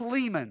that got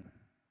Philemon.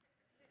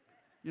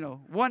 You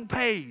know, 1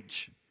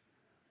 page.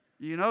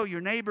 You know, your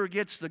neighbor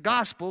gets the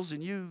Gospels,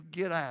 and you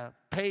get a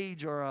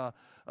page or a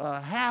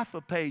half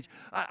a page.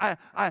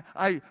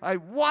 I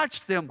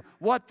watched them,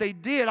 what they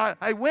did.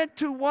 I went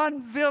to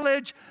one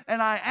village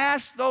and I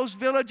asked those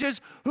villages,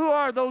 who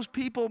are those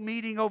people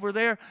meeting over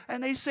there?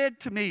 And they said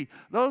to me,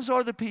 those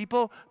are the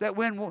people that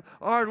when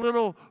our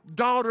little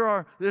daughter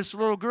or this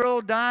little girl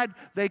died,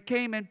 they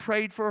came and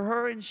prayed for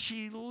her and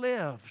she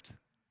lived.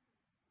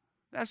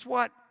 That's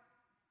what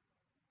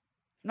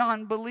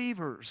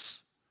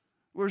non-believers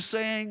were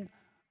saying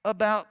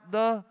about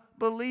the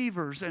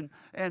believers. And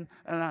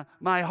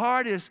my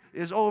heart is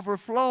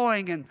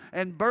overflowing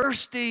and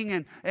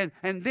bursting. And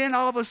then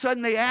all of a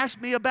sudden they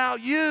asked me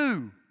about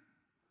you.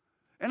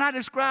 And I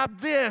described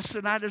this,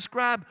 and I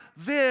described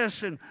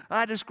this, and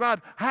I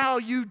described how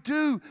you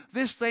do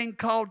this thing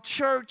called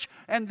church.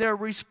 And their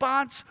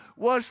response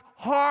was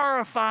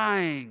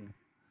horrifying.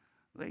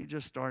 They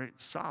just started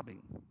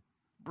sobbing,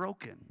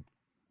 broken.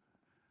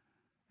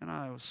 And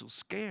I was so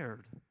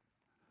scared.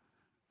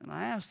 And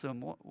I asked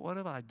them, what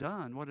have I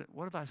done?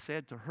 What have I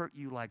said to hurt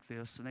you like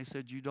this? And they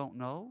said, you don't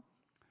know?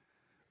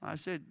 I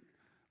said,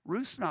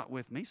 Ruth's not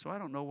with me, so I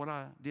don't know what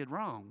I did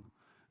wrong.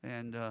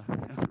 And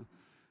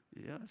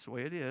yeah, that's the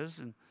way it is.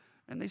 And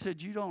they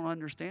said, you don't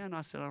understand?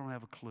 I said, I don't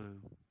have a clue.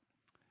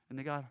 And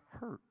they got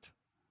hurt.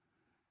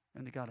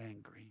 And they got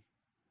angry.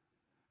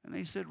 And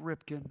they said,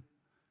 Ripken,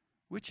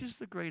 which is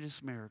the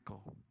greatest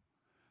miracle?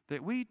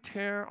 That we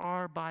tear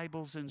our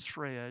Bibles in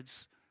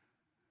shreds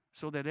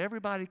so that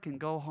everybody can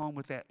go home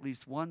with at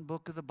least one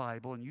book of the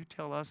Bible, and you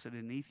tell us that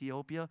in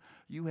Ethiopia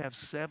you have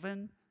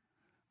 7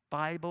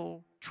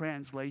 Bible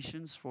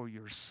translations for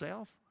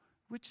yourself,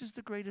 which is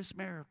the greatest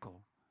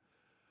miracle.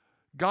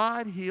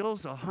 God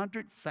heals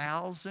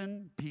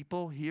 100,000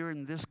 people here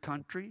in this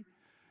country,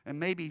 and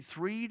maybe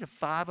 3 to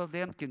 5 of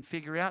them can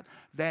figure out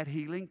that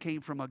healing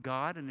came from a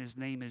God, and his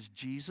name is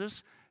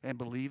Jesus, and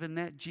believe in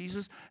that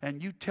Jesus.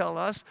 And you tell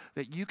us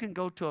that you can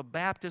go to a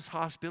Baptist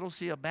hospital,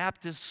 see a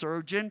Baptist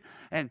surgeon,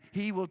 and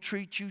he will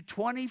treat you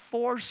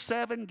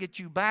 24/7, get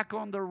you back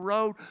on the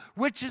road,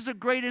 which is the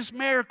greatest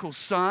miracle,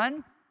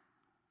 son.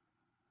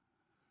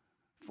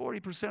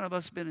 40% of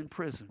us have been in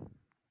prison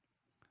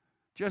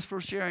just for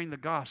sharing the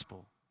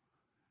gospel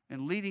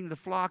and leading the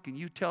flock, and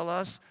you tell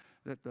us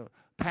that the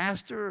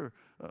pastor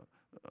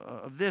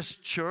of this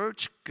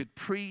church could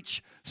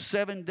preach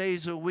 7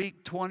 days a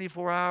week,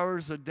 24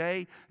 hours a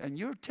day, and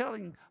you're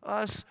telling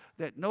us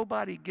that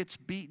nobody gets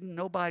beaten,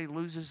 nobody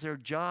loses their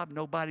job,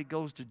 nobody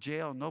goes to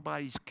jail,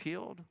 nobody's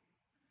killed?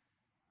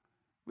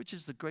 Which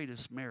is the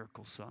greatest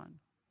miracle, son?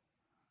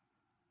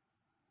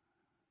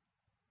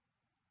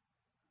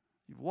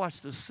 You've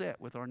watched the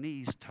set with our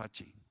knees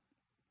touching.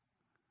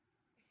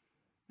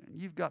 And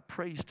you've got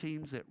praise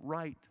teams that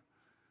write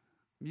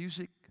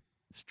music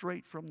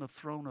straight from the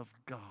throne of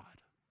God.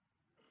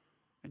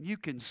 And you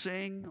can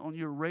sing on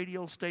your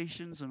radio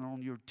stations and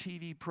on your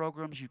TV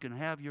programs. You can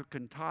have your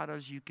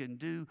cantatas. You can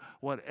do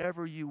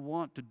whatever you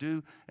want to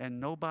do. And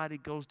nobody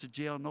goes to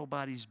jail.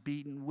 Nobody's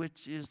beaten,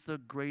 which is the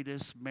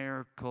greatest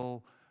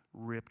miracle,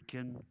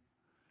 Ripken.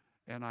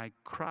 And I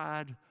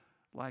cried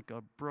like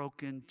a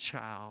broken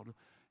child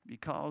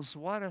because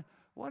what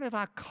have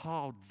I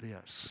called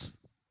this?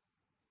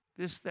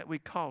 This that we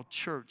call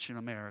church in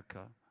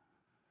America.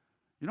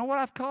 You know what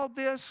I've called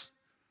this?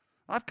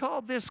 I've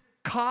called this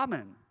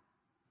common.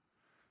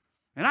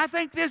 And I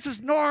think this is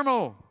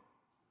normal.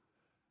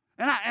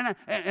 And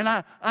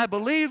I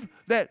believe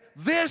that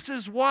this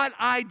is what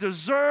I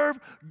deserve.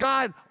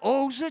 God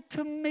owes it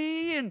to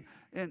me. And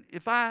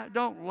if I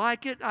don't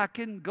like it, I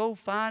can go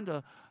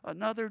find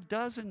another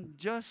dozen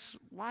just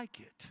like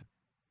it.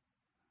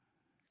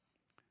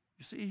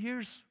 You see,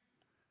 here's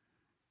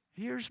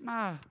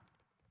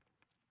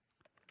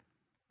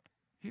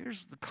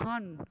the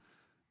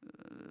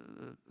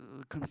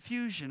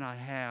confusion I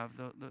have,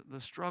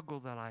 the struggle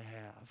that I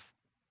have.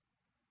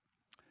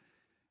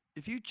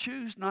 If you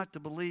choose not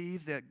to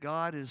believe that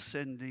God is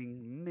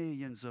sending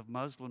millions of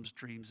Muslims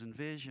dreams and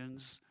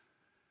visions,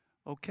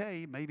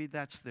 okay, maybe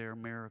that's their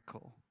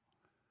miracle.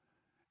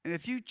 And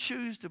if you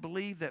choose to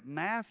believe that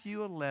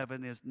Matthew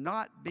 11 is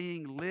not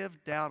being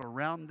lived out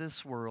around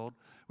this world,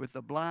 with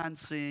the blind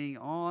seeing,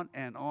 on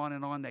and on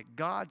and on, that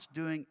God's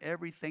doing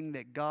everything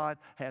that God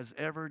has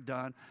ever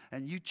done,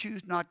 and you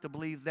choose not to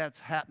believe that's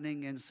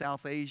happening in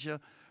South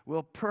Asia,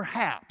 well,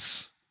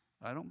 perhaps,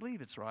 I don't believe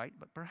it's right,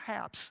 but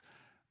perhaps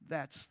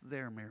that's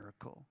their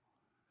miracle.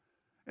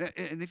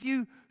 And if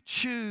you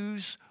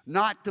choose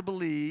not to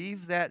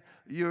believe that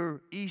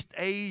your East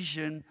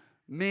Asian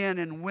men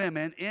and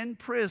women in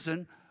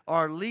prison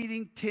are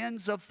leading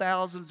tens of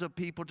thousands of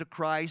people to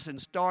Christ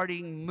and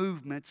starting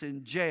movements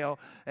in jail,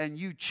 and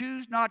you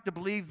choose not to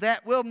believe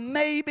that, well,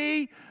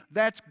 maybe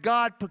that's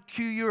God's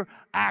peculiar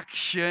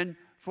action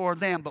for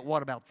them. But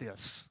what about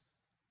this?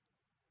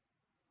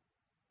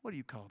 What do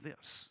you call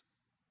this?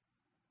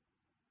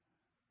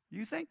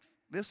 You think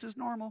this is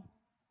normal?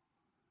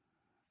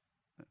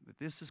 That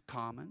this is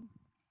common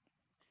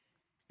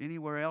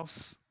anywhere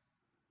else,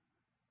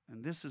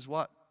 and this is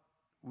what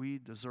we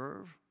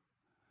deserve?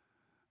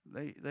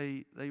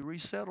 They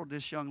resettled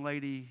this young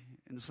lady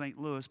in St.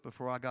 Louis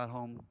before I got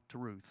home to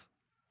Ruth.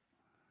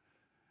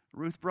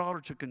 Ruth brought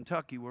her to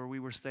Kentucky, where we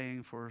were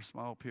staying for a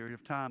small period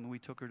of time, and we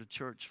took her to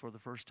church for the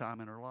first time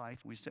in her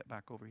life, and we sat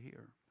back over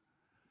here.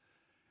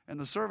 And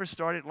the service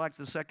started like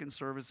the second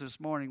service this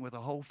morning, with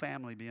a whole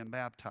family being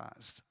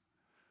baptized.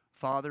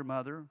 Father,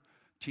 mother,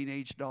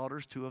 teenage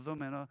daughters, 2 of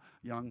them, and a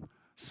young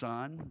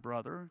son,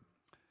 brother.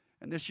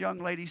 And this young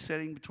lady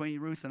sitting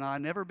between Ruth and I,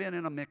 never been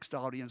in a mixed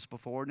audience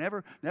before,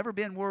 never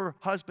been where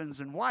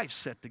husbands and wives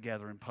sit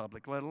together in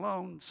public, let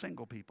alone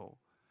single people.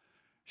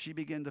 She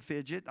began to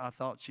fidget. I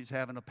thought she's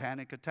having a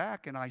panic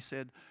attack, and I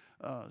said,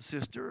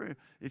 sister,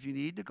 if you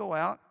need to go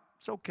out,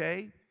 it's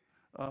okay.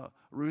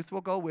 Ruth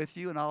will go with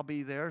you, and I'll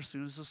be there as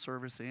soon as the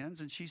service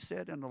ends. And she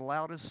said in the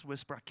loudest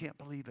whisper, I can't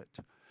believe it.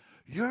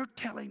 You're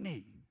telling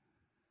me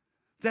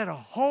that a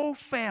whole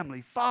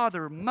family,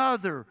 father,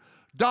 mother,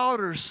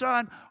 daughter,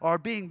 son, are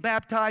being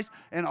baptized,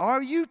 and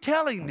are you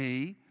telling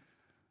me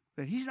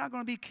that he's not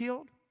going to be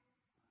killed?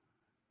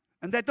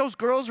 And that those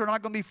girls are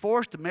not going to be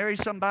forced to marry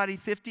somebody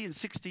 50 and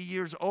 60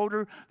 years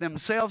older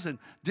themselves and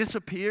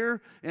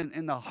disappear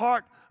in the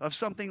heart of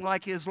something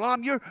like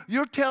Islam?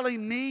 You're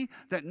telling me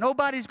that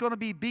nobody's going to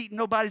be beaten,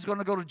 nobody's going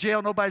to go to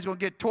jail, nobody's going to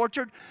get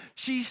tortured?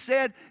 She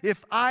said,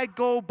 if I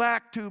go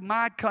back to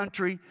my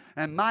country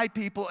and my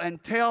people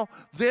and tell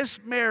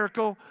this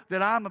miracle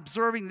that I'm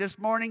observing this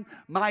morning,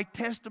 my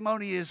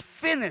testimony is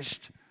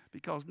finished,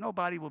 because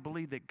nobody will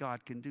believe that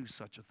God can do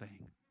such a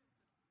thing.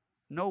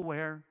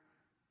 Nowhere,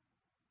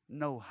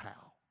 no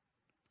how.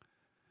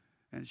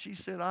 And she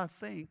said, I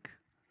think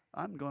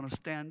I'm going to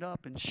stand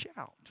up and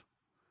shout.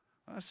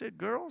 I said,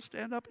 girl,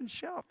 stand up and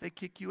shout. They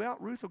kick you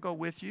out, Ruth will go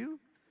with you.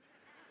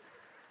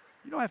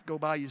 You don't have to go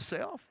by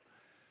yourself.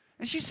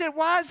 And she said,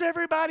 why is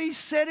everybody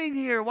sitting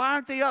here? Why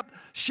aren't they up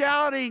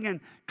shouting and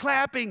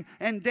clapping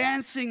and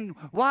dancing?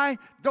 Why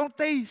don't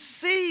they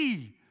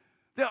see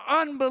the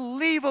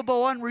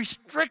unbelievable,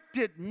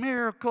 unrestricted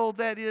miracle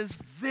that is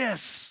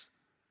this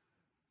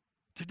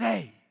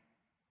today?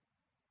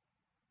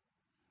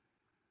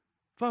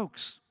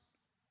 Folks,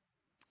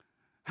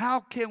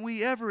 how can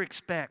we ever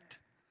expect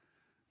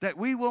that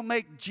we will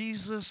make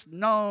Jesus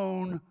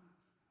known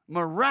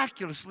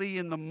miraculously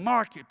in the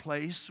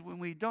marketplace when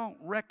we don't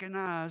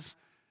recognize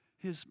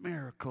his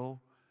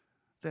miracle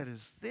that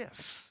is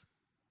this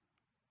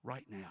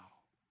right now?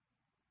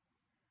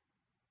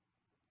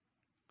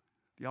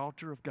 The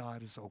altar of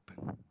God is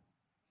open,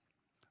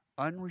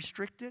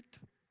 unrestricted,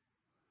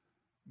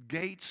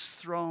 gates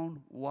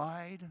thrown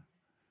wide.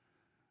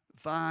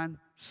 Find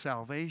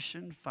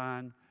salvation,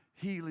 find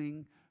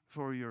healing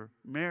for your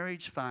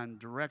marriage, find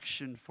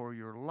direction for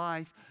your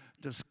life.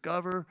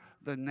 Discover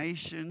the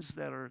nations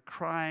that are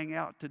crying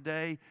out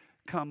today.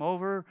 Come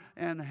over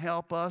and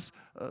help us.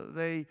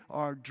 They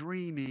are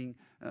dreaming.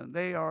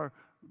 They are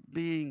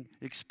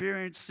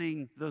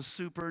experiencing the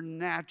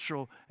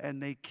supernatural,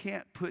 and they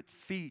can't put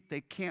feet,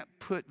 they can't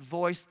put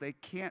voice, they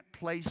can't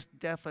place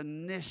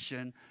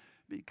definition,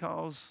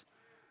 because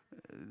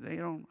they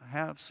don't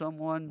have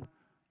someone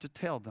to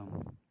tell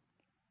them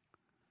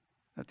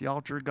that the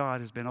altar of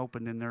God has been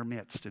opened in their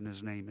midst, and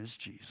his name is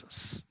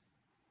Jesus.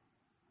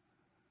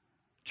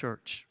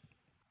 Church,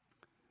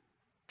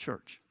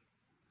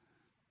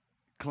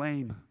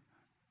 claim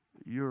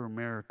your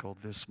miracle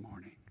this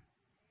morning.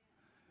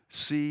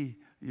 See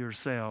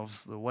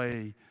yourselves the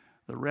way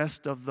the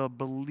rest of the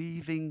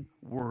believing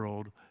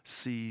world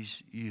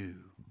sees you.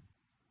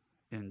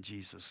 In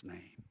Jesus'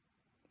 name,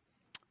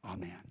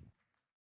 amen.